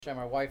Hashem,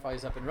 our Wi-Fi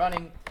is up and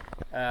running.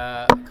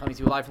 Coming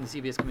to you live from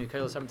the CBS Community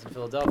Radio Summit in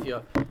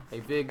Philadelphia. A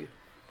big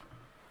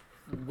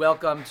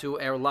welcome to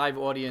our live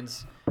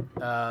audience,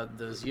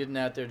 those Yidden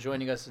out there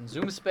joining us in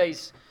Zoom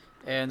space,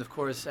 and of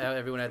course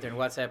everyone out there in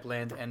WhatsApp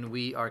land. And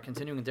we are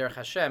continuing in Derech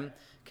Hashem,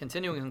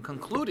 continuing and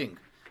concluding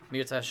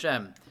Mirz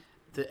Hashem,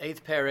 the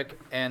 8th parak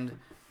and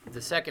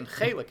the second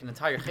chelik, an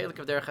entire chelik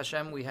of Derech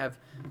Hashem. We have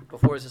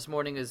before us this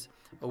morning is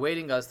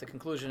awaiting us the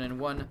conclusion in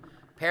one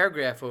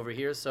paragraph over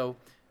here. So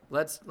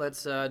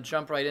Let's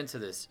jump right into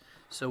this.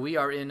 So we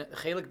are in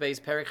Chelik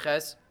Beis Perek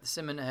Ches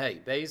Siman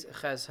Hey. Beis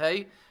Ches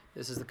Hey.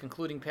 This is the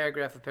concluding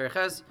paragraph of Perek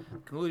Ches,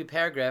 concluding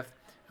paragraph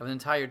of an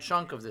entire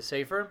chunk of the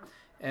Sefer,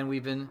 and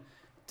we've been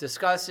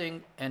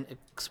discussing and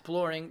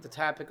exploring the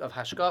topic of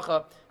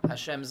Hashgacha,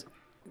 Hashem's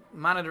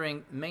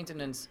monitoring,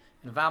 maintenance,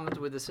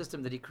 involvement with the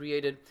system that He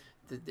created,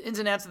 the ins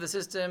and outs of the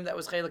system. That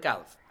was Chelik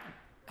Aleph.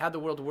 How the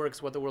world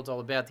works, what the world's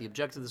all about, the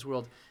objective of this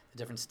world, the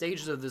different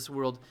stages of this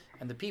world,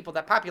 and the people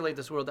that populate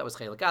this world. That was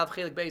Chelik Aleph.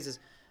 Chelik Beis is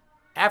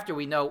after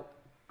we know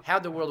how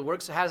the world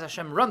works, how does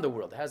Hashem run the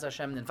world? How is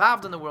Hashem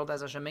involved in the world? How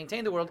does Hashem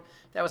maintain the world?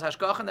 That was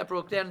Hashgacha, and that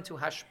broke down into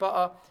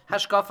Hashpa'a,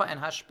 Hashkafa, and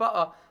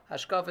Hashpa'a.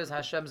 Hashkafa is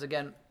Hashem's,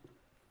 again,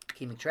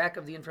 keeping track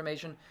of the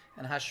information,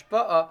 and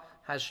Hashpa'a,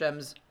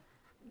 Hashem's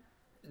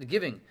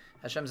giving,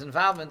 Hashem's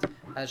involvement,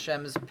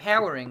 Hashem's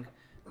powering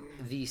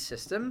the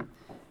system.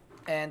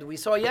 And we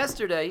saw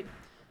yesterday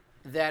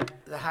that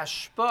the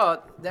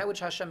hashpa, that which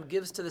Hashem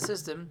gives to the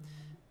system,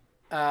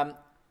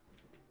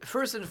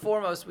 first and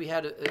foremost, we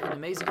had an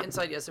amazing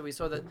insight yesterday. We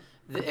saw that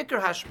the ikar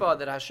hashpa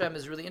that Hashem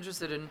is really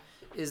interested in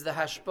is the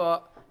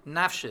hashpa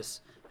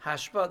nafshis,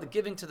 hashpa, the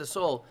giving to the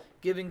soul,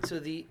 giving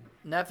to the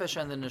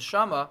nefesh and the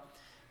neshama.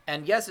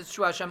 And yes, it's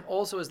true, Hashem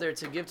also is there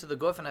to give to the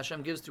guf, and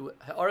Hashem gives through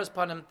ha'aras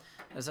panim,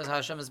 and it says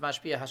Hashem is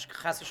mashpia chas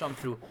Hashem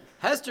through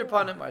hester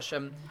panim, where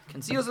Hashem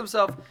conceals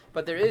himself,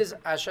 but there is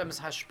Hashem's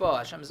hashpa,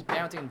 Hashem's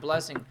bounty and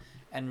blessing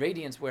and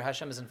radiance, where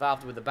Hashem is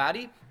involved with the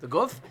body, the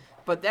guf,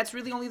 but that's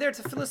really only there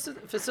to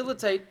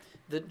facilitate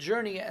the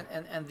journey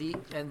and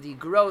the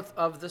growth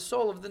of the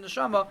soul of the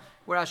neshama,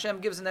 where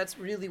Hashem gives, and that's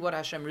really what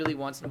Hashem really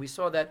wants. And we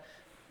saw that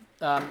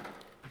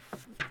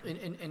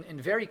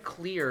in very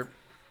clear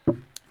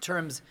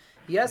terms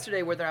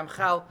yesterday, where the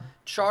Ramchal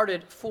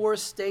charted 4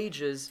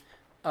 stages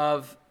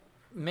of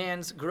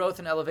man's growth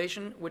and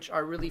elevation, which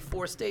are really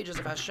 4 stages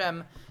of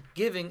Hashem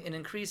giving in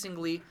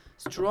increasingly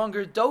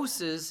stronger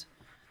doses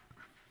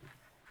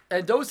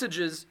and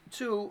dosages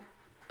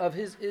of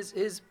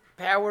his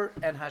power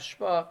and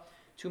hashpa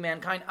to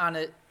mankind on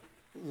a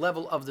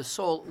level of the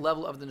soul,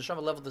 level of the neshama,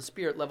 level of the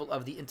spirit, level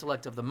of the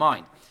intellect of the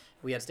mind.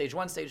 We had stage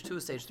 1, stage 2,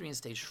 stage 3, and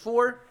stage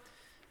 4.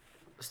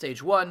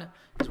 Stage 1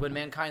 is when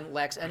mankind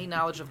lacks any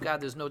knowledge of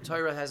God. There's no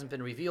Torah, hasn't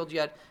been revealed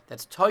yet.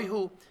 That's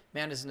Toihu.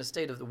 Man is in a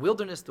state of the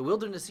wilderness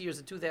years,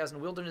 the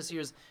 2,000 wilderness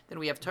years. Then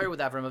we have Torah with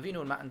Avram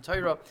Avinu and Matan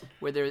Torah,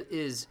 where there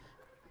is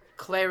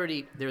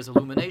clarity, there's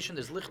illumination,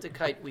 there's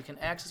lichtigkeit. We can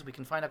access, we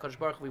can find HaKadosh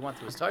Baruch Hu we want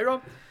through His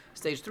Torah.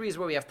 Stage 3 is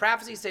where we have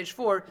prophecy. Stage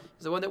 4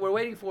 is the one that we're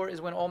waiting for,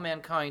 is when all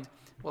mankind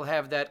will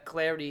have that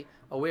clarity,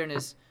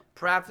 awareness,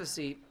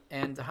 prophecy,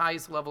 and the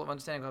highest level of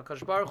understanding of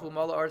HaKadosh Baruch Hu.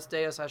 Mala Arts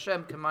Deus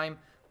Hashem Kemaim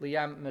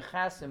Liyam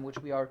Mechasim, which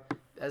we are,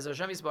 as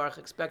Hashem Yisbarach,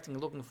 expecting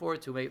and looking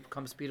forward to, may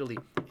come speedily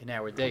in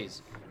our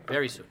days,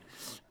 very soon.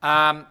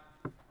 Now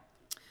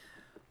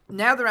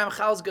the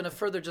Ramchal is going to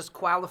further just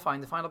qualify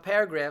in the final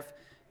paragraph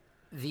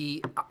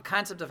the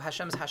concept of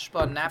Hashem's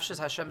hashpa, nafshis,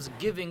 Hashem's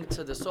giving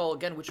to the soul,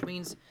 again, which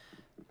means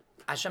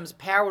Hashem's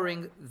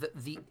powering the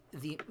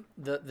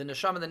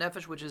neshama, the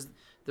nefesh, which is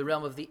the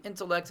realm of the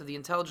intellect, of the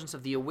intelligence,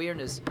 of the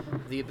awareness,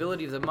 of the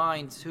ability of the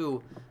mind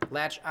to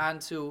latch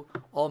onto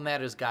all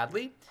matters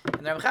godly.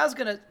 And the Ramchal is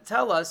going to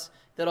tell us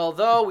that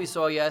although we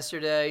saw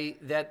yesterday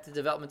that the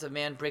development of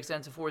man breaks down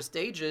into 4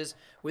 stages,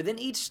 within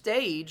each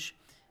stage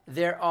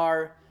there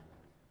are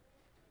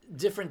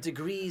different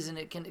degrees, and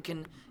it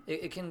can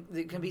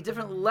be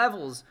different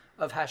levels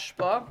of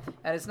hashpa,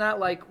 and it's not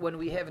like when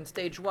we have in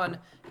stage 1,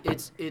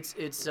 it's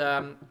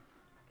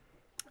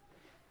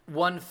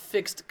one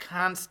fixed,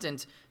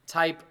 constant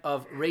type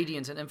of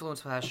radiance and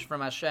influence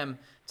from Hashem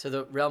to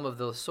the realm of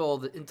the soul,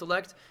 the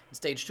intellect. And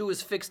stage 2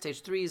 is fixed.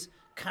 Stage 3 is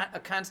a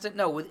constant.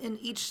 No, within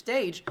each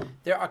stage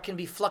there can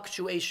be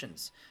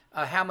fluctuations.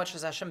 How much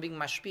is Hashem being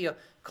mashpia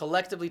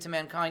collectively to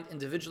mankind,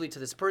 individually to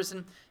this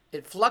person?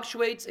 It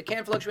fluctuates. It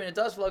can fluctuate. It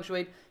does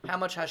fluctuate. How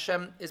much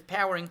Hashem is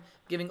powering,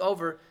 giving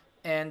over,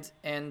 and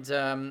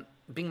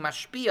being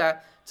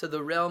mashpia to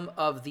the realm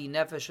of the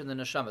nefesh and the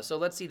neshama. So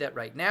let's see that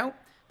right now.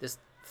 This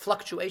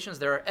fluctuations.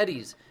 There are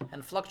eddies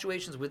and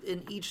fluctuations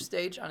within each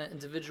stage on an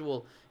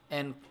individual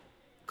and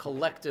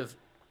collective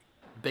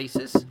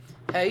basis.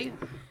 Hey,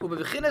 when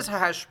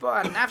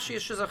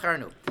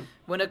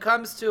it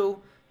comes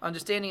to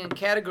understanding and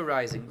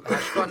categorizing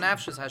hashpa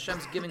nafshis,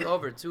 Hashem's giving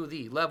over to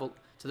the level,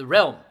 to the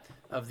realm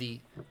of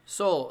the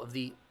soul, of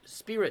the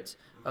spirit,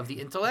 of the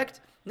intellect.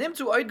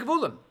 Nimtu oid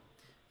gvulim.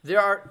 There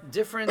are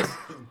different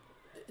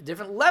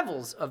different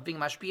levels of being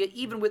mashpia,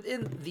 even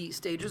within the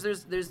stages.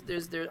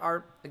 There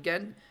are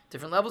again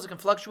different levels. It can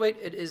fluctuate.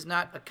 It is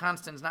not a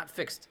constant. It's not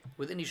fixed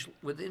within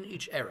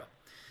each era.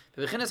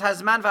 And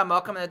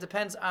it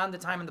depends on the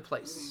time and the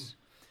place.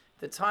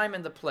 The time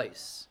and the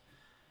place.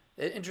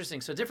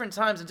 Interesting. So different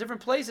times and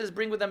different places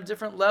bring with them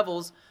different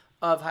levels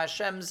of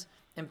Hashem's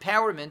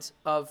empowerment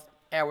of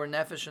our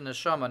nefesh and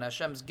neshama. And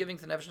Hashem's giving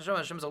to the nefesh and neshama.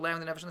 Hashem's allowing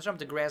the nefesh and neshama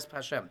to grasp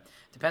Hashem.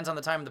 Depends on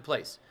the time and the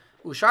place.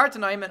 Ushar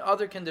Tanaim and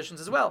other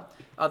conditions as well.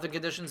 Other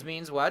conditions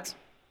means what?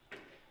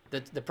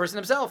 The person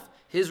himself,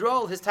 his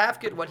role, his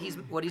tafkid, what he's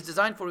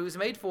designed for, what he was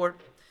made for,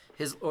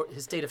 his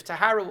state of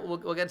tahara.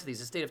 We'll get into these.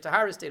 His state of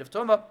tahara, his state of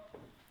toma.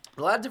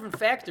 A lot of different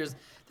factors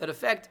that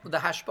affect the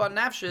hashpa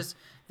nafshis,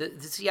 the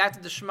siyata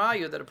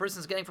d'shmaya that a person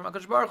is getting from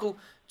HaKadosh Baruch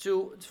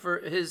Hu for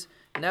his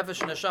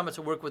nefesh and neshama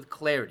to work with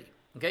clarity.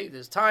 Okay,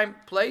 there's time,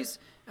 place,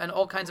 and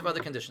all kinds of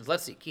other conditions.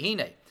 Let's see.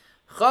 Kihine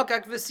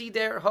chakak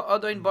v'sider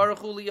ha'adayin baruch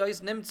hu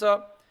liyos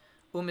nimtza.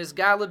 The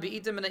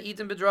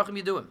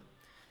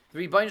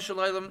Rebbeinu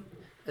Shalom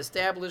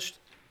established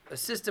a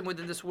system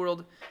within this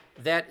world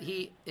that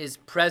he is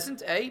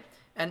present, A,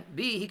 and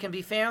B, he can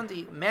be found,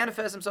 he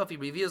manifests himself, he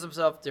reveals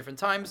himself different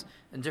times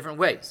in different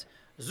ways.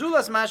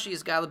 Zulas Mashi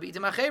is Gala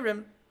B'itim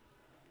Acherim,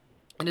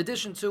 in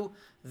addition to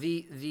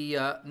the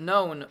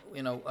known,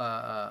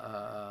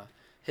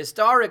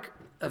 historic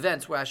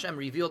events where Hashem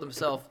revealed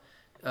himself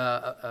in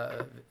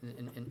a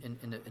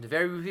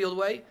very revealed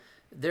way,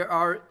 there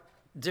are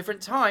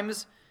different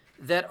times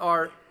that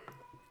are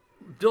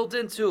built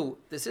into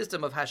the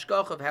system of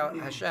hashgach, of how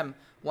Hashem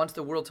wants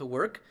the world to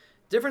work.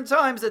 Different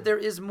times that there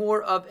is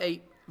more of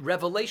a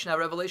revelation. Now,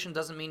 revelation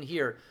doesn't mean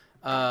here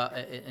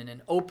in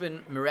an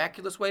open,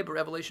 miraculous way, but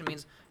revelation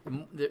means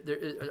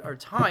there are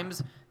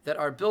times that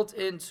are built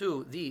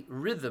into the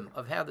rhythm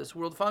of how this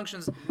world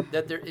functions,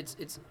 that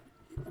it's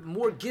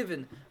more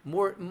given,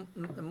 more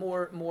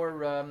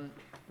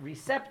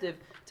receptive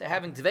to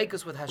having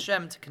dveikus with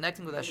Hashem, to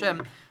connecting with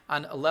Hashem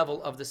on a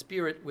level of the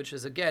spirit, which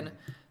is again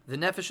the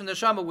nefesh and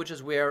neshama, which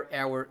is where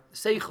our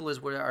seichel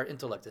is, where our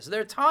intellect is. So there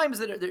are times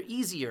that they're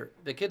easier,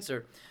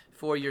 bekitzer,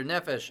 for your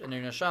nefesh and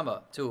your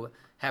neshama to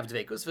have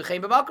dveikus.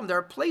 V'chein b'malkum, there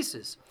are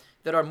places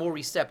that are more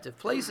receptive,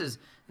 places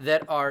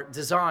that are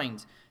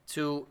designed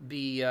to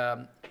be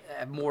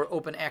have more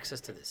open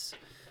access to this.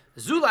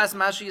 Zulas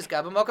mashi is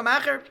gabam malkum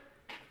acher.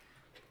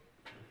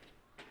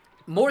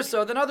 More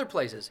so than other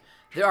places.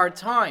 There are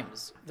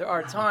times that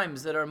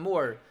are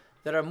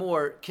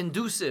more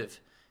conducive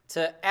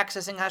to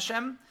accessing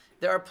Hashem.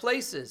 There are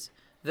places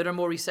that are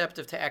more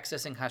receptive to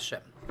accessing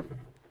Hashem.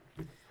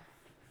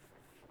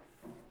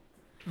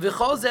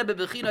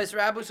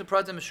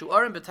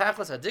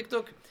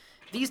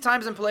 These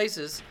times and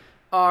places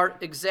are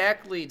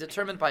exactly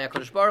determined by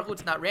HaKadosh Baruch Hu.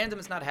 It's not random,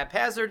 it's not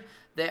haphazard.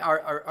 They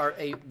are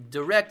a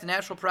direct,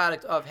 natural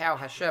product of how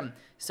Hashem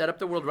set up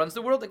the world, runs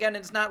the world. Again,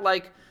 it's not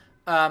like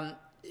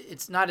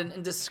it's not an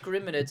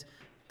indiscriminate,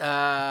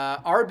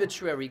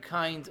 arbitrary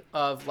kind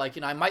of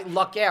I might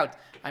luck out.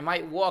 I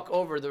might walk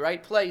over the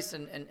right place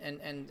and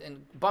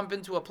bump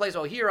into a place.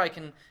 Oh, here I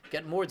can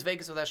get more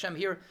dveikus with Hashem.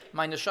 Here,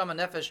 my neshama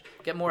nefesh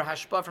get more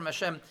hashpa from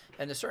Hashem.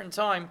 And a certain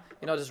time,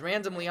 just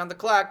randomly on the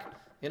clock,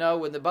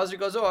 when the buzzer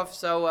goes off,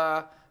 so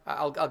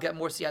I'll get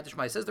more siyat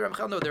d'shmaya. Says the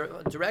Ramchal, no, they're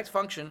a direct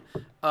function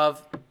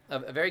of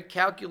a very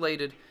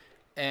calculated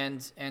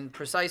and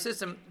precise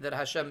system that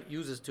Hashem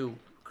uses to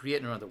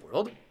create and run the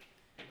world.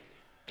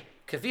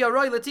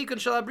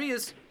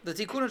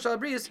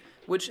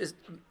 Which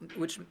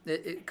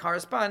it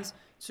corresponds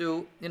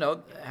to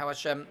how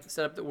Hashem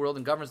set up the world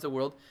and governs the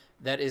world.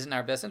 That is in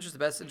our best interest, the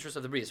best interest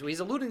of the Bria. So he's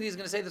alluding to, he's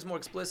going to say this more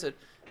explicit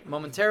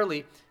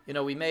momentarily.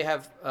 We may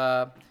have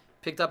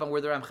picked up on where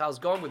the Ramchal is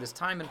going with this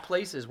time and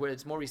places where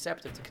it's more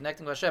receptive to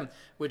connecting with Hashem,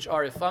 which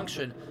are a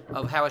function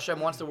of how Hashem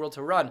wants the world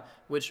to run,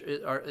 which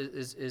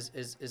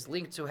is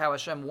linked to how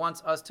Hashem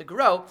wants us to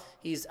grow.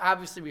 He's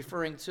obviously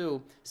referring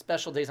to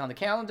special days on the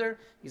calendar.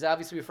 He's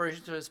obviously referring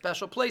to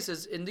special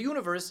places in the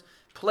universe,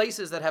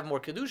 places that have more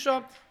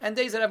kedusha, and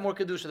days that have more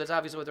kedusha. That's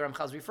obviously what the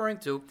Ramchal is referring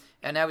to,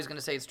 and now he's going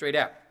to say it straight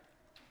out.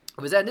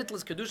 This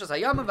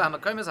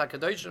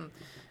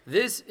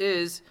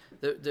is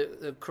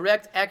the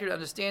correct, accurate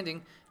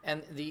understanding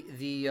and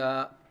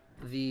the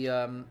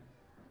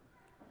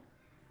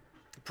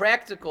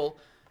practical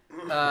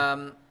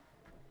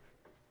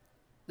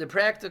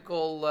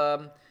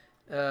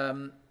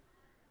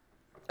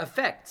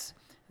effects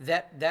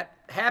that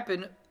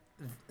happen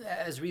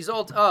as a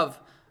result of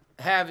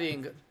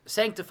having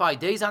sanctified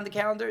days on the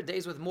calendar,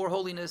 days with more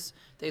holiness,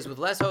 days with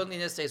less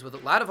holiness, days with a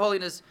lot of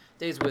holiness,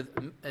 days with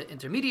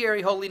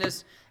intermediary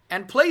holiness,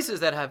 and places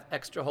that have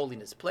extra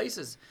holiness,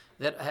 places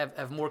that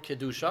have more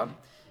kedusha.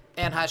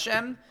 And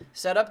Hashem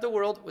set up the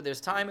world where there's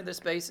time and there's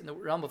space. In the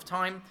realm of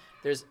time,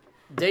 there's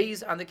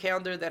days on the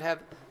calendar that have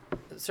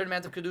a certain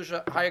amount of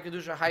kedusha, higher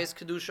kedusha, highest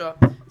kedusha,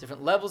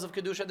 different levels of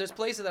kedusha. There's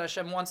places that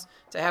Hashem wants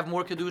to have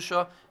more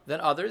kedusha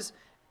than others.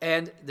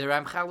 And the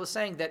Ramchal is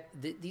saying that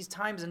these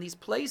times and these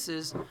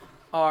places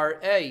are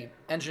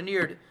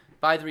engineered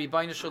by the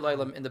Rebbeinu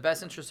Shalom in the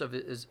best interest of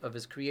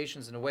his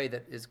creations in a way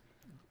that is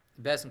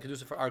best and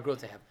kedusha for our growth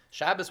to have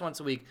Shabbos once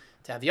a week,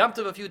 to have Yom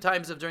Tov a few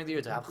times during the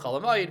year, to have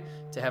Chol Hamoed,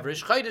 to have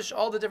Rish Chodesh,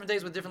 all the different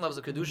days with different levels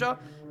of kedusha,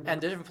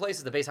 and the different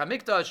places, the Beis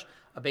HaMikdash,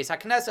 a Beis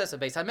HaKnesses, a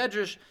Beis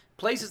HaMedrash,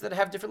 places that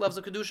have different levels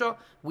of kedusha.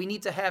 We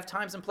need to have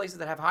times and places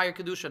that have higher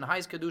kedusha and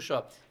highest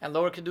kedusha and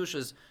lower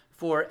kedushas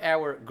for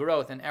our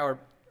growth and our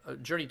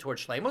journey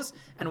towards Shleimus.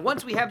 And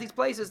once we have these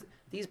places,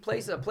 a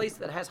place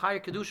that has higher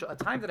kedusha, a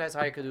time that has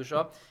higher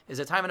kedusha, is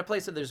a time and a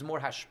place that there's more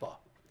hashpah,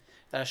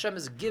 that Hashem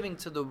is giving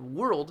to the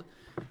world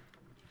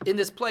in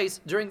this place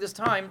during this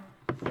time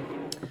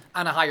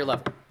on a higher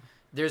level.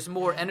 There's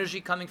more energy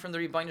coming from the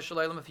Ribbono Shel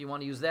Olam, if you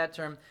want to use that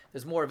term.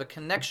 There's more of a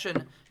connection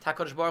to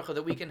HaKadosh Baruch Hu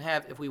that we can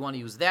have, if we want to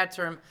use that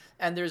term.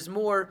 And there's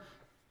more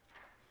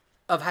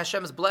of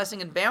Hashem's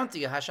blessing and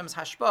bounty, of Hashem's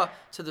hashpah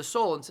to the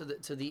soul and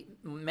to the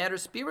matter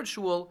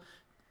spiritual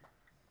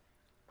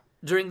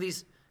during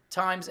these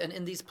times and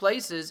in these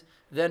places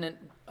than in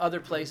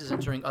other places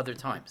and during other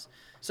times.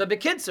 So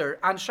B'Kitzur,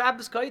 on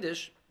Shabbos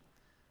Kodesh,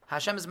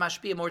 Hashem is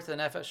mashpia more to the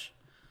nefesh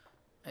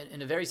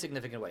in a very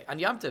significant way. On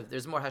Yom Tov,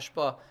 there's more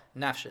hashpah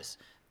nafshis.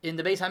 In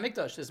the Beis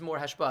HaMikdash, there's more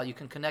hashpah. You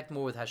can connect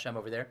more with Hashem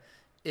over there.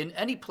 In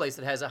any place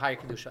that has a higher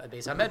kedusha, a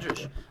Beis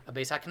HaMedrash, a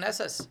Beis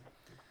HaKnesses,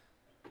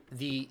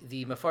 the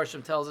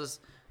Mefarshim tell us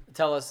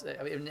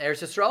in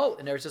Eretz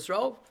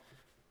Yisrael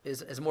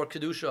is more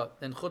kedusha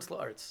than Chutz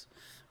La'aretz.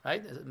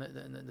 Right?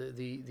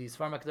 The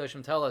Sfarim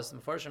HaKadoshim tell us, the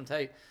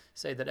Mefarshim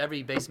say that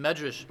every Beis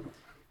Medrash,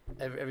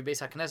 every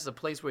Beis HaKnesses is a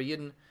place where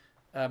Yidden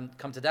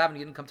come to daven,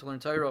 Yidden come to learn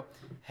Torah,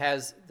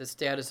 has the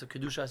status of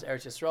Kedushas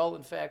Eretz Yisrael,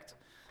 in fact.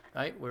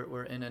 Right?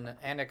 We're in an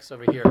annex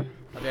over here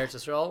of Eretz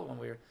Yisrael when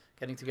we're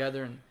getting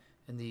together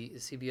in the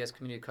CBS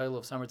Community Kollel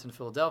of Somerton,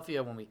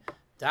 Philadelphia, when we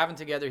daven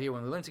together here,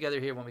 when we learn together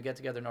here, when we get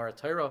together in our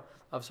Torah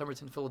of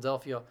Somerton,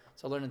 Philadelphia,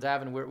 so learn and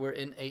daven, we're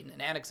in an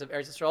annex of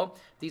Eretz Yisrael.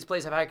 These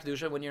places have higher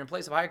Kedusha. When you're in a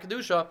place of higher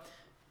Kedusha,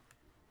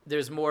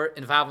 there's more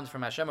involvement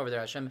from Hashem over there.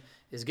 Hashem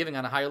is giving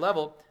on a higher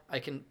level. I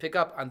can pick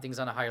up on things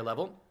on a higher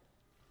level.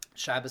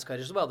 Shabbos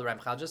Kodesh as well. The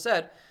Ramchal just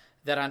said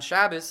that on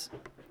Shabbos,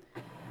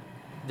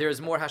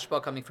 there's more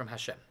hashpah coming from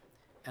Hashem.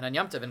 And on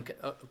Yom Tov, and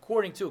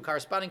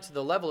corresponding to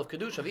the level of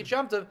Kedusha of each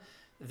Yom Tov,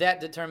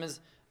 that determines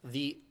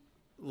the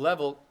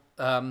level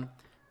of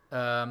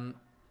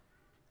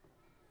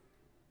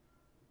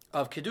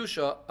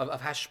Kedusha,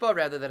 of hashpah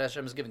rather, that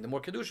Hashem is giving. The more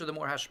Kedusha, the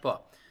more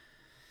hashpah.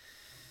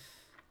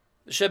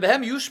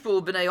 Shebehem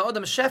yushpu b'nei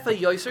adam shefa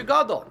yoser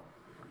gadol.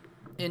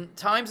 In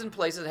times and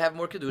places that have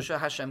more Kedusha,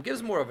 Hashem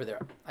gives more over there.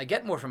 I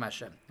get more from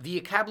Hashem.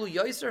 V'yikablu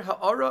yoser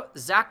ha'ara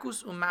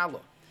zakus umalo.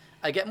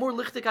 I get more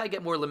lichtika, I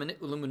get more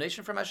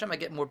illumination from Hashem, I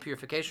get more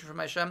purification from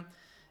Hashem,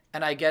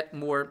 and I get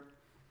more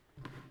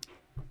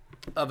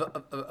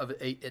of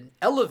an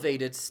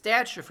elevated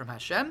stature from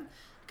Hashem.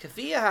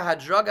 Kafiya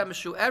hadraga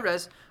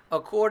mishu'eres,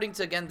 according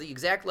to, again, the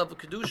exact level of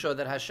Kedusha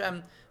that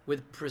Hashem,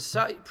 with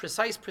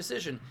precise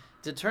precision,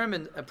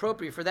 determined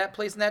appropriate for that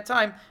place and that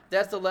time.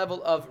 That's the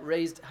level of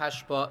raised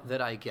hashpah that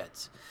I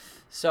get.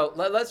 So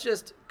let's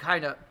just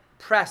kind of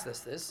press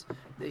this.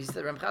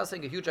 Ramchal is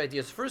saying a huge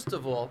idea. First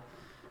of all,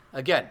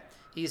 again,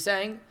 he's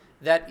saying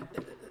that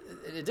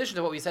in addition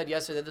to what we said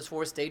yesterday, that there's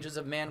 4 stages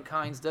of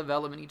mankind's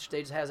development. Each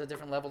stage has a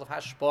different level of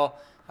hashpah,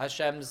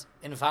 Hashem's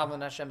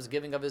involvement, Hashem's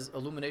giving of His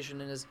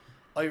illumination in His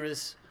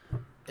iris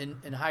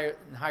in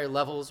higher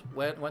levels.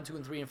 1, 2,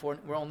 and 3, and 4.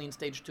 We're only in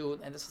stage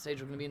 2, and this is the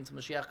stage we're going to be in until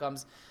Mashiach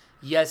comes.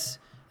 Yes,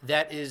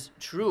 that is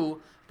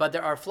true, but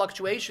there are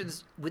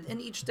fluctuations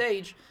within each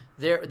stage.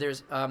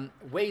 There's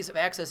ways of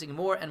accessing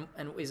more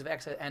and ways of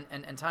access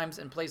and times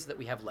and places that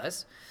we have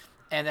less.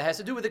 And that has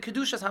to do with the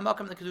Kedushas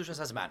HaMakom and the Kedushas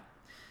HaZman.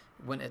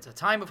 When it's a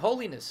time of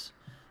holiness,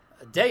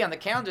 a day on the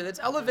calendar that's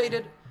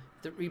elevated,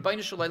 the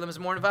Ribbono Shel Olam is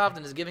more involved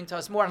and is giving to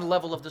us more on a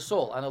level of the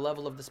soul, on a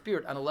level of the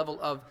spirit, on a level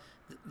of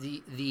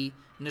the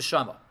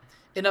neshama.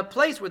 In a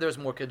place where there's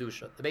more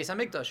Kedusha, the Beis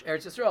HaMikdash,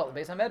 Eretz Yisrael, the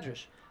Beis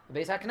HaMedrash, the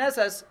Beis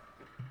HaKnesses,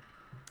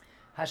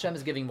 Hashem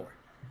is giving more.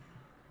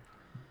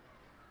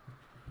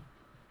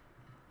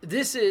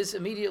 This is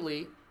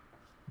immediately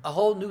a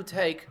whole new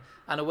take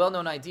on a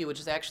well-known idea, which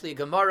is actually a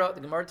Gemara.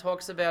 The Gemara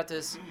talks about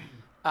this.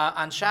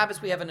 On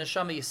Shabbos, we have a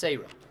Neshama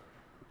Yisera.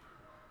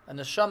 A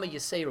Neshama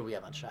Yisera we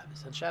have on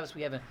Shabbos. On Shabbos,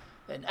 we have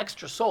an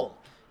extra soul.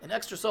 An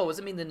extra soul, what does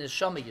it mean, the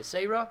Neshama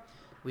Yisera?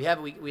 We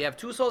have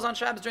 2 souls on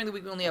Shabbos. During the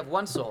week, we only have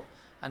 1 soul.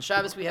 On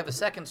Shabbos, we have a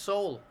second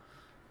soul.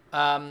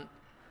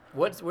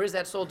 Where's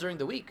that soul during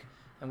the week?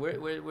 And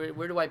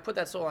where do I put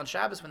that soul on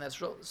Shabbos when that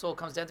soul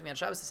comes down to me on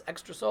Shabbos? This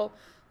extra soul.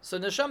 So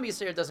Neshama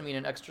Yisera doesn't mean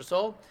an extra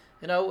soul.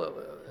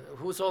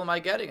 Whose soul am I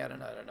getting? I don't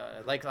know.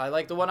 I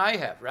like the one I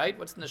have, right?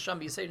 What's the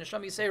Neshama Yisera?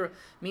 Neshama Yisera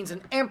means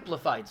an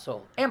amplified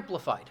soul.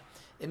 Amplified.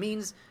 It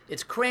means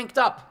it's cranked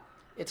up.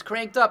 It's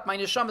cranked up. My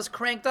Neshama is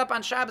cranked up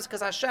on Shabbos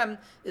because Hashem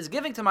is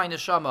giving to my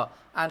Neshama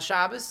on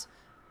Shabbos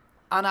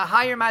on a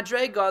higher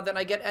madrega than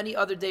I get any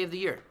other day of the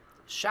year.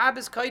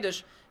 Shabbos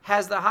Kodesh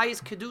has the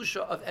highest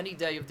Kedusha of any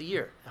day of the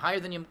year, higher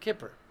than Yom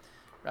Kippur,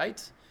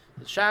 right?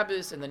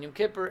 Shabbos, and then Yom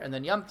Kippur, and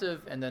then Yom Tov,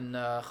 and then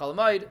Chol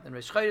Hamoed, and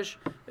Rosh Chodesh.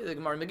 The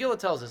Gemara Megillah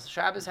tells us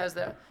Shabbos has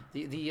the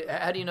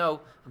how do you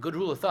know, a good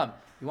rule of thumb?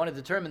 You want to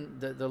determine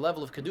the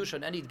level of Kedusha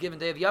on any given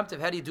day of Yom Tov.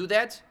 How do you do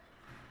that?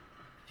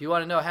 If you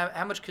want to know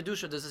how much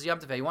Kedusha does this Yom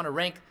Tov have, you want to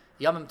rank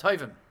Yomim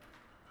Tovim.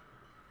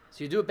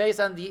 So you do it based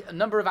on the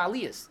number of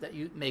aliyahs that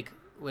you make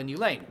when you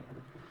lane.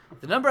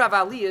 The number of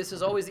aliyahs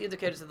is always the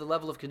indicator to the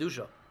level of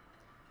Kedusha.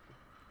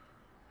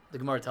 The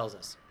Gemara tells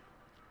us.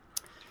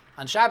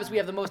 On Shabbos we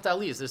have the most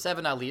aliyahs. There's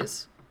 7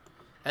 aliyahs.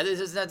 And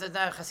this is not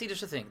a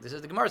Hasidic thing. This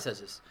is the Gemara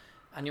says this.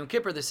 On Yom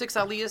Kippur there's 6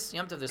 aliyahs.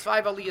 Yom Tov there's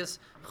 5 aliyahs.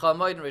 Chol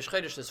Hamoed and Rosh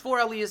Chodesh there's 4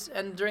 aliyahs.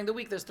 And during the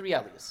week there's 3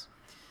 aliyahs.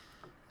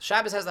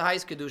 Shabbos has the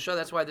highest Kedusha.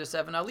 That's why there's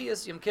 7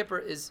 aliyahs. Yom Kippur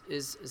is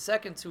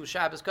second to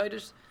Shabbos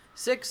Kodesh,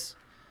 6.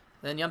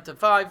 Then Yom Tov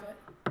 5.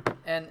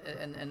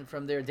 And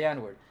from there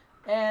downward.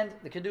 And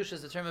the Kedusha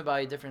is determined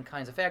by different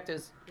kinds of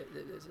factors.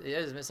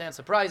 It sounds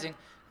surprising.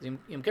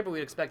 Yom Kippur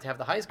we'd expect to have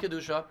the highest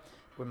Kedusha.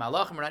 We're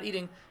malachim, we're not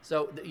eating.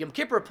 So the Yom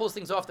Kippur pulls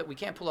things off that we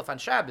can't pull off on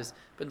Shabbos.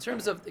 But in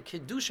terms of the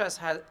Kedushas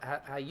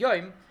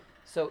HaYom,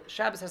 so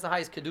Shabbos has the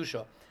highest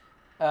Kedusha.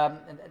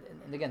 And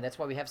again, that's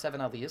why we have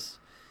 7 aliyahs.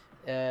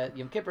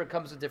 Yom Kippur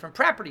comes with different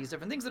properties,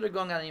 different things that are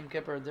going on in Yom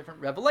Kippur, different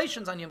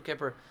revelations on Yom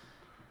Kippur.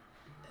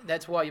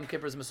 That's why Yom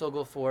Kippur is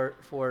Mesogel for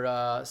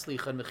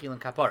Slicha and Mechil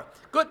and Kapara.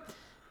 Good.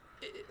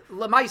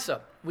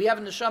 Lamaisa, we have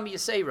a Neshama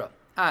Yisera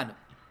on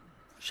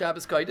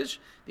Shabbos Kodesh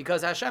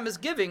because Hashem is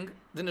giving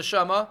the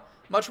Neshama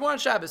much more on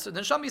Shabbos. So the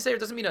Neshama Yisera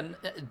doesn't mean an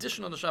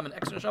additional Neshama, an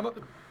extra Neshama.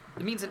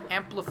 It means an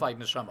amplified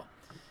Neshama.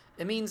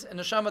 It means a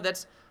Neshama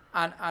that's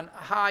on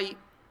high,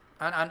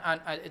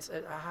 it's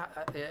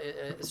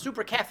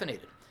super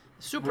caffeinated.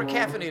 Super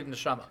caffeinated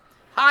Neshama.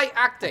 High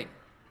octane.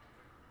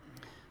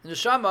 The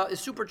Neshama is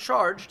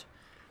supercharged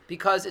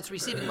because it's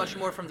receiving much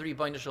more from the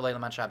Rebbeinu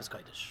Shalom on Shabbos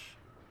Kodesh.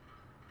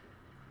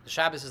 The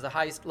Shabbos is the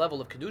highest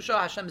level of Kedusha.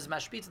 Hashem is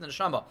mashpitz the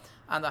Neshama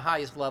on the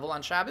highest level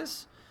on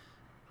Shabbos.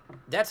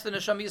 That's the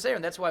Neshama Yisrael,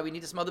 and that's why we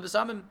need to smell the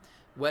Besamim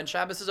when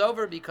Shabbos is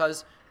over,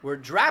 because we're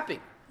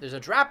dropping. There's a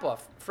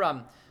drop-off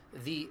from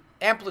the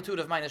amplitude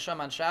of my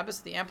Neshama on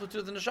Shabbos, the amplitude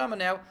of the Neshama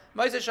now,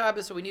 Moshe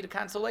Shabbos, so we need a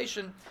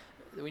consolation.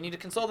 We need to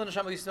console the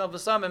Neshama Yisrael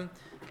Besamim.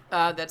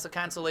 That's a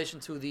consolation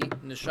to the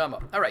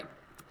Neshama. All right.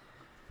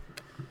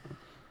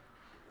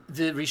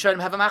 The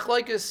Rishonim have a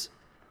machlokes.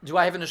 Do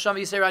I have a Neshama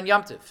Yisrael on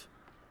Yom Tov?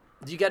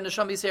 Do you get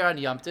Neshama Yisrael on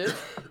Yom Tov?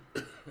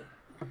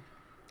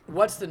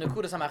 What's the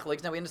Nekudas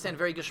HaMachlokes? Now we understand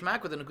very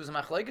geschmack what the Nekudas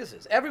HaMachlokes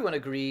is. Everyone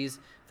agrees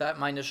that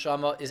my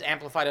Neshama is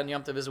amplified on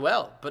Yom Tov as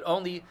well, but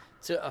only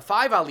to a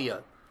 5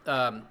 aliyah,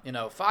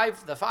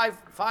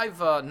 the five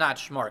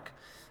notch mark.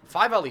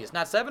 5 aliyahs,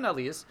 not 7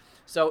 aliyahs.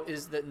 So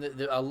is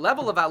a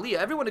level of aliyah.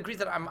 Everyone agrees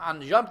that I'm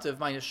on Yom Tov,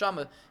 my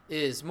Neshama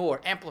is more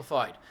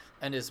amplified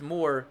and is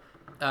more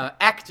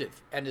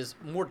active and is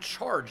more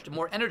charged,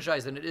 more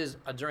energized than it is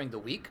during the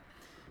week.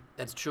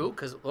 That's true,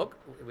 because look,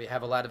 we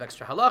have a lot of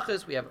extra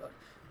halachas, we have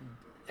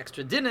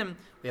extra dinim,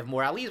 we have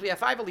more aliyahs, we have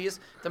 5 aliyahs.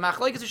 The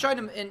machlokes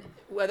Rishonim in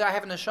whether I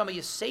have a neshama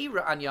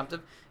yisera on Yom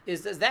Tov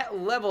is does that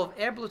level of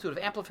amplitude, of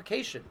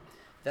amplification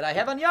that I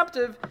have on Yom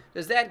Tov,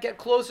 does that get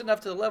close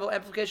enough to the level of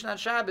amplification on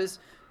Shabbos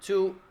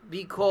to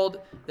be called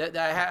that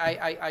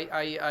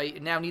I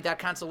now need that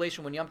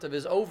consolation when Yom Tov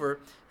is over?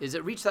 Is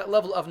it reach that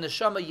level of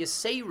neshama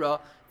yisera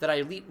that I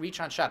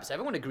reach on Shabbos?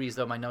 Everyone agrees,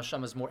 though, my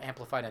neshama is more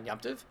amplified on Yom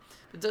Tov.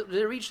 But did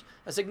it reach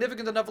a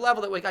significant enough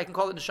level that I can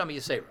call it neshama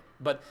yisera?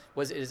 But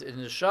is it a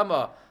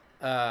neshama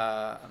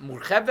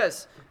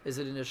murcheves? Is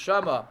it a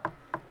neshama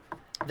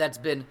that's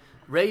been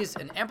raised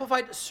and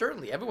amplified?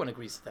 Certainly, everyone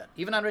agrees to that.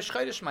 Even on Rosh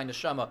Chodesh, my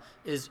neshama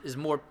is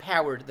more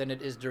powered than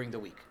it is during the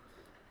week.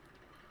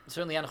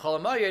 Certainly on Chol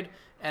Hamoed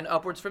and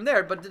upwards from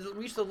there, but to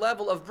reach the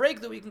level of break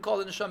that we can call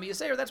the Neshama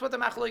Yisera, that's what the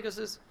Machlokes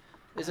is.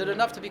 Is it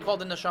enough to be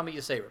called the Neshama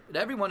Yisera? But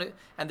everyone,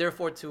 and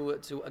therefore to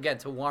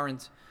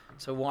warrant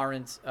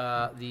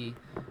the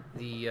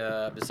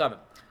Besamim.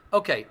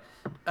 Okay.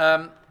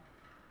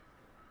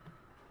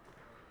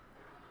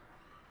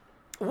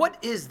 What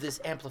is this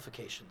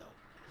amplification, though?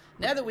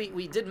 Now that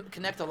we did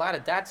connect a lot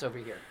of dots over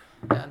here,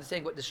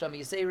 understanding what the Neshama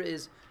Yisera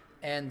is,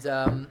 and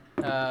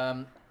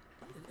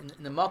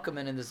in the Makam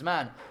and in the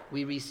Zman,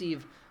 we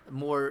receive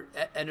more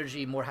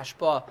energy, more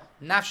hashpah,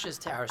 nafshis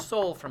to our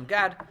soul from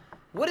God.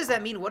 What does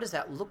that mean? What does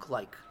that look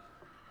like?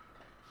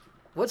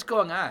 What's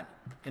going on?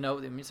 In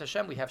Mitzvah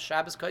Hashem, we have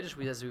Shabbos Kodesh,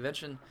 as we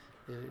mentioned,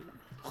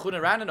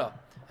 Chuna Ranana.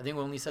 I think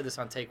we only said this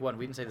on take 1.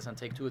 We didn't say this on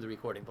take 2 of the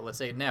recording, but let's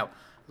say it now.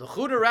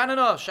 L'chuna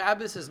Ranana,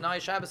 Shabbos is nigh,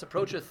 Shabbos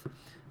approacheth.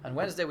 On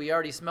Wednesday, we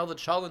already smell the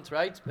cholent,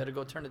 right? Better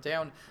go turn it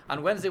down.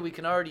 On Wednesday, we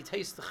can already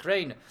taste the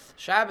chrein.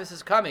 Shabbos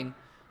is coming.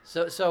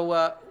 So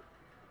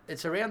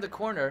it's around the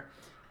corner,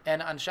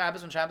 and on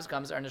Shabbos, when Shabbos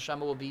comes, our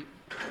neshama will be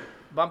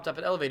bumped up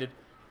and elevated.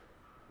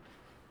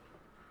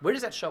 Where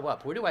does that show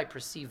up? Where do I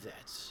perceive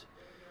that?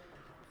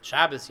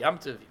 Shabbos, Yom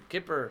Tov, Yom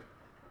Kippur,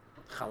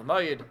 Chol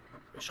Hamoed,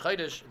 Rosh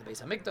Chodesh, the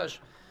Beis Hamikdash.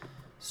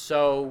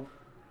 So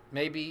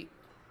maybe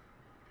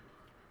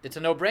it's a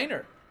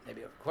no-brainer.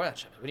 Maybe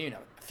what do you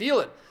know? I feel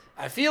it.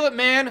 I feel it,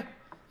 man.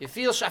 I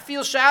feel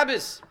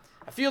Shabbos.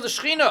 I feel the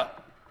Shechina.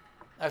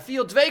 I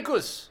feel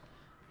dveikus.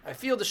 I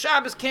feel the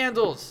Shabbos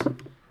candles.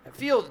 I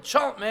feel the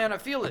chant, man. I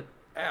feel it.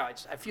 I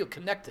feel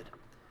connected.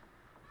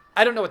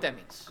 I don't know what that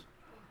means.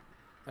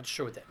 Not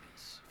sure what that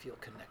means. Feel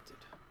connected.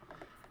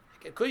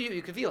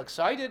 You can feel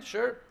excited,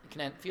 sure. You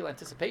can feel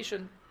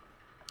anticipation.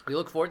 You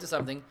look forward to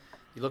something.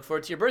 You look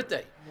forward to your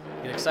birthday.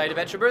 You get excited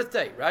about your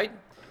birthday, right?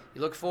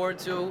 You look forward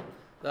to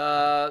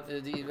the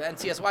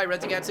NCSY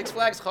renting out Six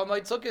Flags, Chol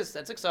Moed Sukkos.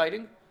 That's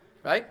exciting,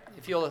 right?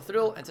 You feel a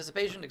thrill,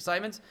 anticipation,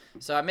 excitement.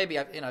 So maybe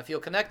I feel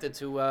connected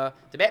to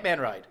the Batman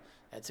ride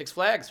at Six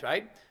Flags,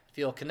 right? I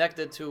feel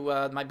connected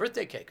to my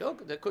birthday cake. Oh,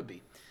 that could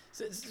be.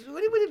 So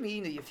what do you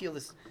mean that you feel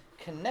this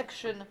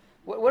connection?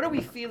 What are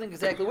we feeling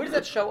exactly? Where does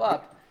that show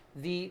up?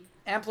 The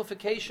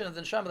amplification of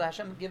the neshama, the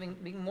Hashem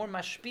being more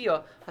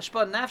mashpia,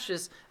 hashpa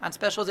nafshis on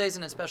special days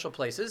and in special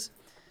places.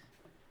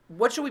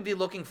 What should we be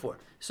looking for?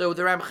 So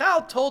the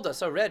Ramchal told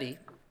us already.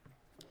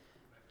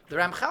 The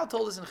Ramchal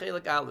told us in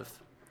Chelik Aleph.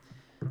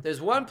 There's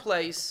one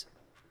place,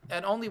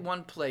 and only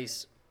one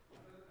place,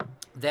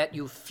 that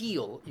you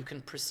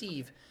can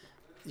perceive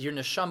your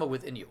neshama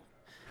within you.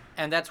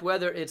 And that's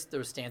whether it's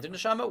the standard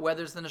neshama,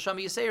 whether it's the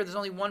neshama Yisrael. There's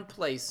only one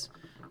place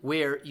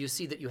where you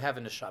see that you have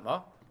a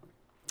neshama.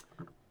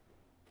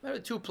 There are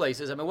two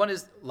places. One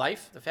is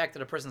life. The fact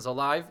that a person's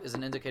alive is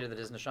an indicator that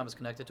his neshama is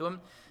connected to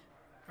him.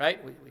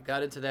 Right? We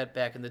got into that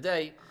back in the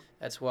day.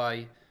 That's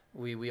why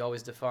we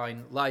always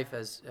define life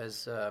as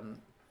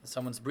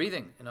someone's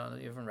breathing.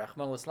 Even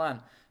Rahman al-Islam,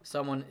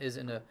 someone is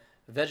in a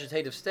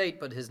vegetative state,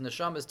 but his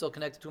neshama is still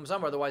connected to him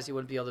somewhere. Otherwise, he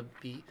wouldn't be able to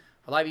be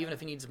alive, even if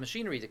he needs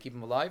machinery to keep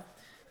him alive.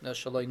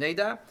 Shaloi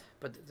neda,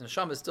 but the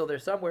neshama is still there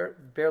somewhere,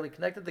 barely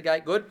connected to the guy.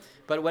 Good,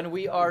 but when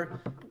we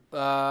are,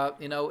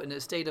 in a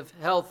state of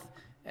health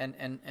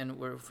and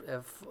we're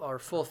our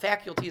full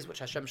faculties, which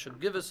Hashem should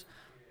give us,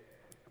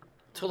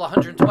 till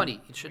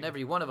 120, each and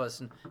every one of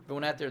us, and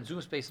everyone out there in Zoom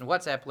space and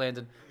WhatsApp land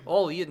and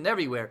all Yidden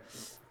everywhere.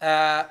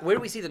 Where do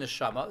we see the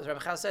neshama? As Rabbi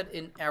Chal said,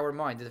 in our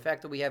mind, the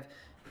fact that we have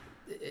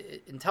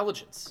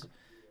intelligence,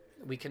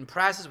 we can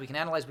process, we can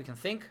analyze, we can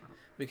think,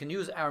 we can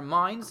use our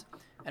minds,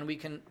 and we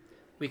can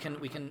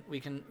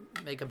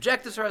make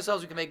objectives for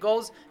ourselves. We can make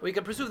goals. We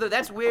can pursue that.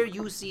 That's where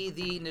you see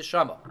the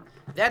neshama.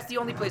 That's the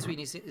only place where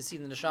you see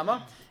the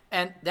neshama,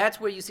 and that's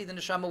where you see the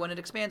neshama when it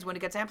expands, when it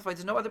gets amplified.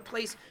 There's no other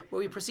place where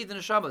we perceive the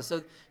neshama.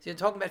 So you're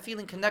talking about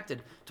feeling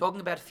connected, talking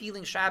about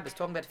feeling Shabbos,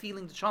 talking about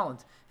feeling the challenge,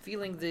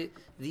 feeling the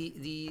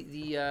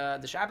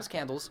Shabbos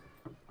candles.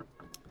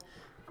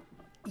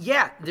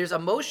 Yeah, there's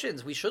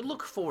emotions. We should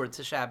look forward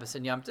to Shabbos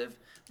and Yom Tov.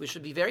 We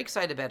should be very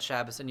excited about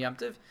Shabbos and Yom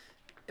Tov.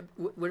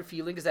 We're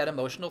feeling is that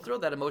emotional thrill,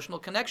 that emotional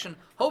connection,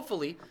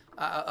 hopefully,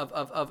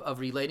 of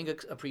relating,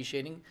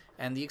 appreciating,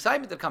 and the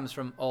excitement that comes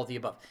from all the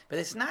above. But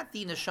it's not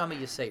the neshama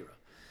yisera.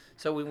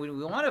 So we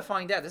want to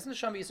find out, this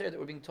neshama yisera that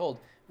we're being told,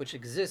 which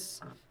exists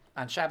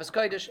on Shabbos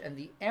Kodesh, and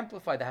the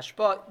amplified, the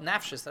hashpa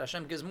nafshis that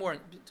Hashem gives more,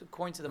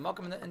 according to the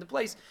makom in the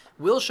place,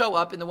 will show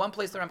up in the one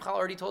place that Ramchal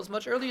already told us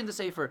much earlier in the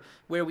Sefer,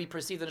 where we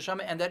perceive the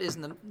neshama, and that is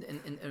in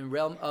the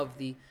realm of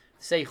the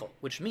seichel,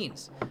 which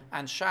means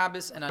on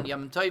Shabbos and on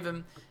Yom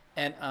Tovim,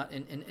 and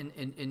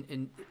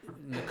in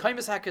the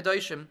Kaimas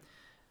HaKadoshim,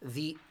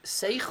 the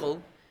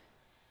Seichel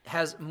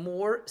has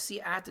more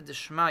siyata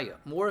d'shmaya,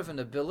 more of an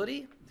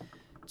ability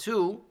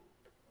to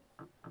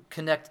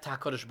connect to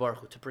HaKadosh Baruch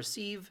Hu, to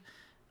perceive,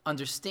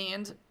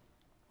 understand,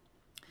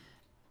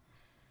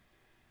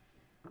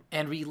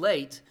 and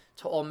relate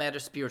to all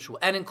matters spiritual.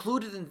 And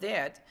included in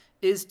that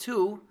is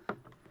to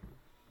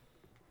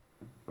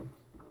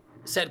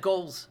set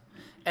goals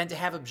and to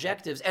have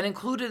objectives. And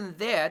included in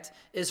that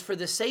is for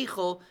the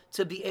Seichel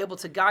to be able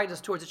to guide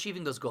us towards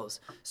achieving those goals.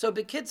 So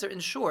B'Kitzur, in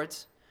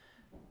short,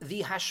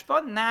 the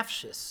Hashpa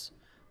Nafshis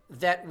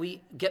that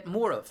we get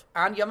more of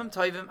on Yom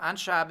Tovim, on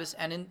Shabbos,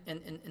 and in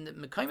the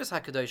Mekaymas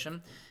HaKadoshim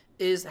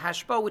is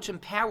Hashpa, which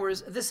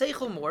empowers the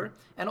Seichel more,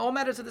 and all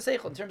matters of the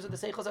Seichel, in terms of the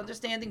Seichel's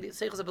understanding, the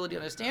Seichel's ability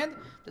to understand,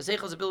 the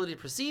Seichel's ability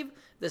to perceive,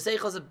 the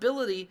Seichel's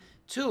ability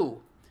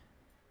to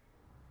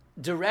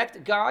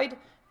direct, guide,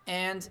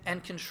 and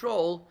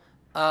control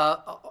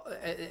the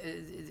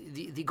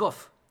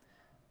guf.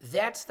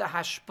 That's the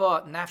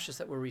hashpa nafshis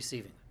that we're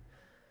receiving.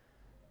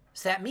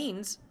 So that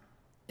means,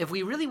 if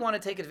we really want to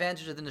take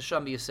advantage of the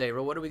neshama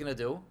yisera, what are we going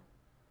to do?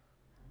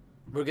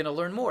 We're going to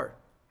learn more.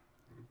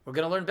 We're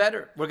going to learn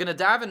better. We're going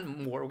to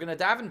daven more. We're going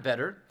to daven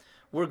better.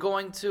 We're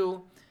going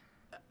to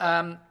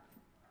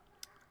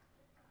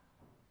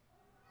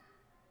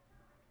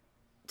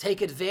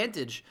take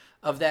advantage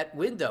of that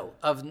window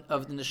of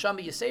the neshama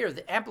yisera,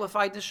 the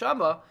amplified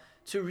neshama,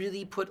 to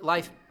really put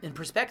life in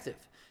perspective,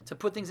 to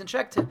put things in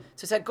check, to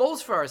set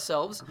goals for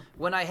ourselves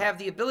when I have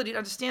the ability to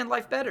understand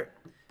life better,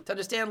 to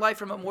understand life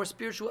from a more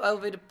spiritual,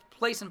 elevated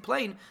place and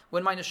plane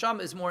when my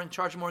neshama is more in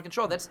charge, more in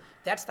control. That's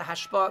the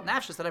hashpa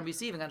nafshis that I'm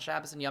receiving on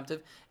Shabbos and Yom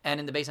Tov,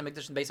 and in the Beis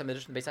HaMikdash, and Beis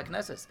HaMikdash, and Beis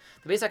HaKnesses.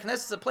 The Beis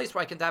HaKnesses is a place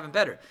where I can daven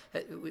better.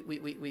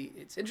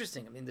 It's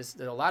interesting. I mean,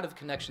 there are a lot of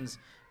connections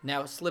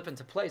now click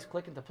into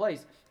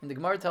place, and the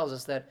Gemara tells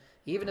us that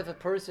even if a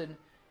person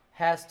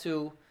has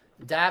to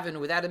daven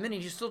without a minyan,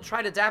 you still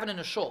try to daven in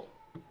a shul.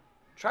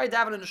 Try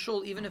daven in a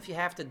shul even if you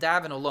have to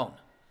daven alone.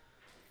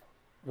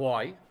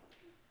 Why?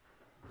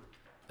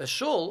 A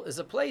shul is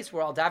a place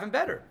where I'll daven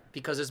better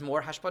because there's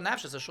more hashpa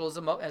nafshis. A shul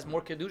has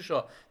more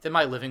kedusha than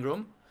my living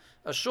room.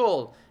 A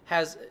shul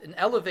has an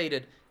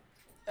elevated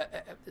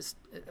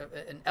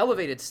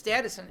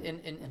status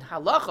in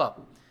halacha.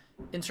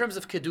 In terms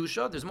of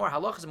kedusha, there's more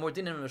halachas, more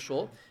din in a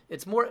shul.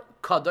 It's more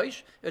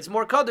Kodesh. There's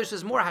more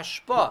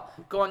hashpa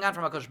going on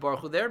from HaKadosh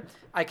Baruch Hu there.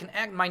 I can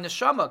my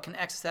neshama can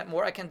access that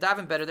more. I can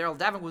daven better there. I'll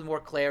daven with more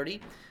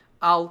clarity.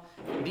 I'll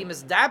be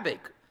misdabek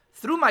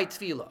through my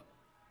tefillah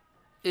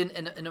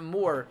in a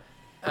more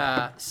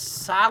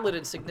solid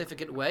and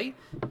significant way,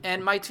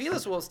 and my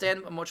tefillahs will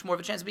stand much more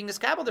of a chance of being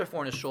niskabel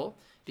therefore in a shul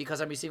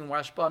because I'm receiving more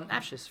hashpa and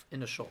nafshis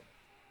in a shul.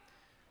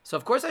 So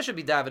of course I should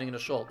be davening in a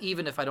shul,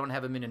 even if I don't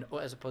have a minyan,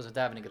 as opposed to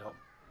davening at home.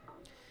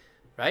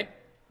 Right?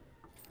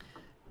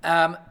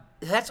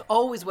 That's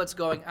always what's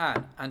going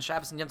on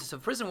Shabbos and Yom Tov. So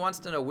if a person wants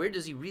to know, where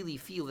does he really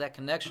feel that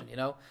connection?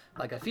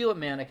 Like I feel it,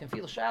 man. I can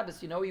feel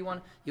Shabbos. Where do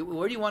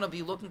you want to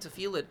be looking to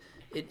feel it?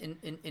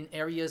 In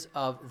areas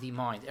of the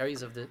mind,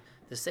 areas of the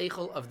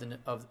seichel of the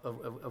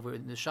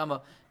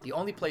neshama, the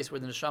only place where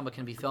the neshama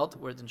can be felt,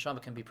 where the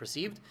neshama can be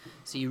perceived.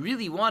 So you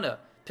really want to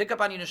pick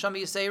up on your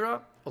neshama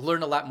yisera,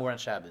 learn a lot more on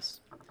Shabbos.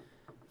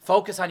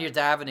 Focus on your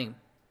davening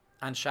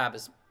on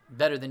Shabbos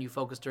better than you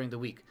focus during the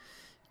week.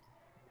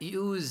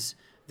 Use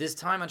this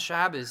time on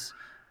Shabbos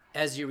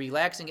as you're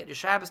relaxing at your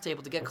Shabbos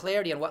table to get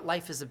clarity on what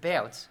life is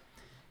about,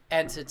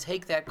 and to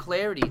take that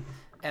clarity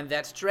and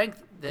that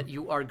strength that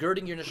you are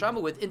girding your neshama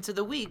with into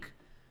the week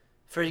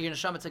for your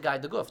neshama to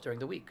guide the guf during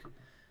the week.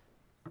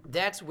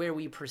 That's where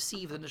we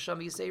perceive the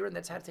neshama yisera, and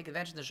that's how to take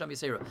advantage of the neshama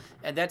yisera.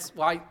 And that's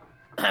why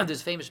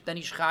there's famous Ben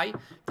Ish Chai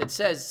that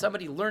says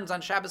somebody learns on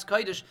Shabbos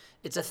Kodesh,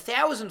 it's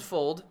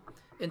 1,000-fold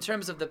in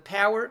terms of the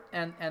power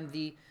and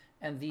the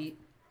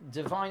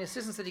divine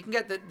assistance that he can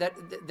get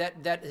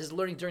that his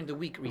learning during the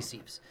week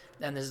receives,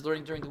 and his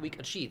learning during the week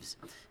achieves.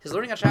 His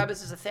learning on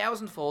Shabbos is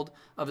 1,000-fold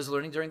of his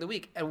learning during the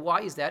week. And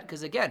why is that?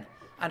 Because again,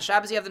 on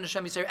Shabbos you have the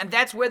Neshama Yisrael, and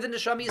that's where the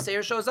Neshama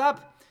Yisrael shows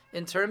up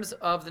in terms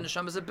of the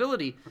Neshama's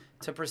ability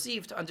to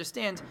perceive, to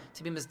understand,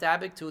 to be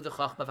mizdabek to the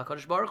Chachma of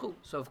HaKadosh Baruch Hu.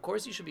 So of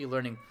course you should be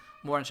learning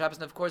more on Shabbos,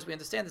 and of course we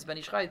understand this Ben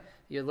Ish Chai,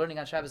 you're learning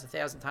on Shabbos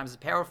 1,000 times as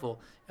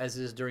powerful as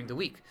it is during the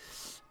week.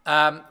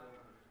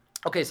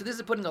 Okay, so this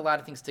is putting a lot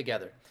of things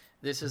together.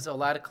 This is a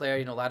lot of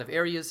clarity in a lot of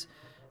areas,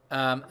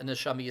 and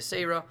Neshama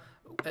Yisera,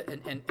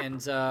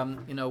 and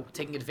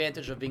taking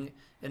advantage of being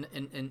in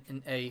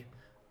a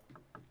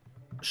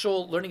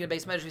shul, learning in a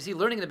base medrash. You see,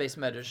 learning in a base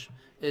medrash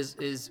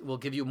will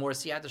give you more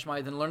siyata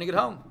shmaya than learning at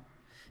home.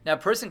 Now, a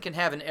person can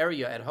have an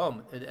area at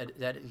home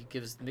that he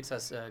gives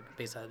mixas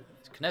base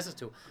knesses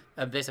to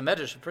base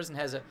medrash. A person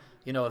has a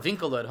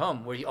winkel at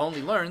home where he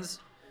only learns,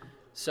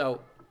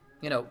 so.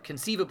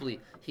 Conceivably,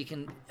 he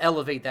can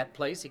elevate that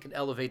place, he can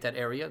elevate that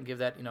area, and give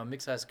that,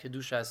 mixas,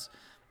 kedushas,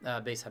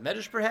 beis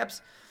hamedrash,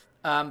 perhaps.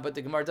 But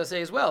the Gemara does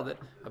say as well that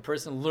a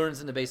person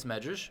learns in the beis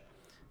medrash.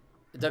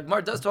 The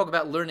Gemara does talk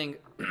about learning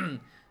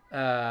in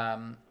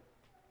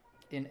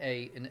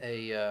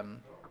a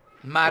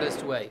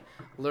modest way,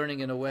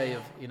 learning in a way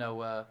of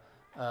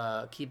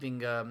keeping,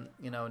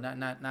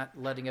 not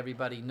letting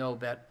everybody know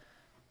about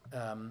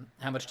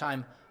how much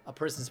time a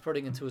person is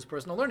putting into his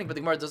personal learning. But the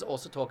Gemara does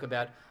also talk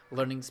about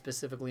learning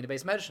specifically in the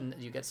Beis Medrash, and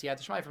you get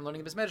Siyat Shmai from learning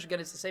in the Beis Medrash. Again,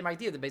 it's the same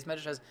idea. The Beis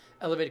Medrash has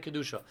elevated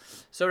Kedusha.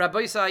 So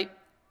Rabbi Yisai,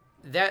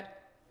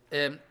 that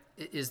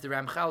is the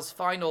Ramchal's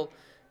final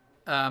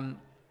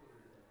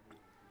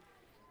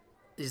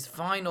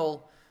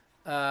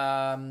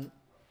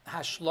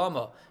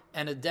hashlama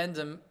and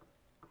addendum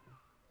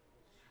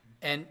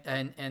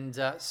and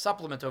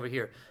supplement over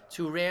here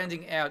to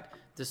rounding out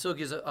the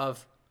sugyas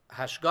of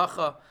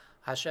hashgacha,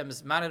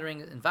 Hashem's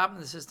monitoring, involvement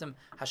in the system,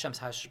 Hashem's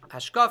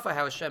hashkafa,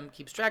 how Hashem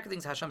keeps track of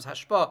things, Hashem's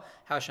hashpa,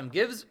 how Hashem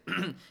gives,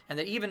 and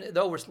that even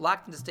though we're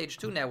locked into stage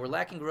 2 now, we're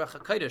lacking Ruach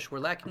HaKodesh, we're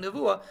lacking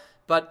Nevuah,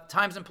 but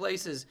times and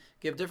places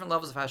give different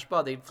levels of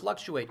hashpa, they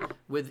fluctuate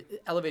with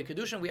elevated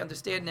Kedusha, and we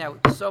understand now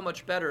so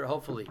much better,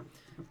 hopefully,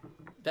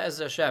 Be'ez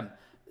Hashem,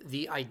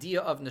 the idea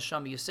of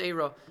Neshama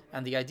Yisera,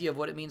 and the idea of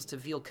what it means to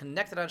feel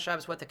connected on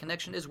Shabbos, what the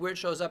connection is, where it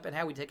shows up, and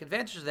how we take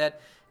advantage of that,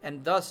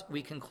 and thus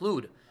we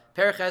conclude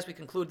Perches, we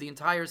conclude the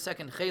entire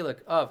second chelik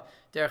of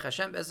Derech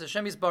Hashem. As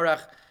Hashem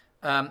Yisbarach,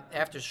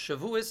 after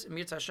Shavuos,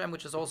 Mirz Hashem,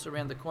 which is also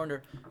around the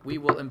corner, we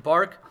will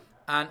embark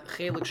on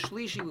chelik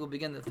shlishi. We will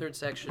begin the third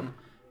section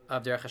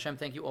of Derech Hashem.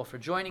 Thank you all for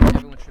joining.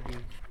 Everyone should be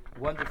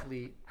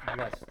wonderfully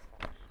blessed.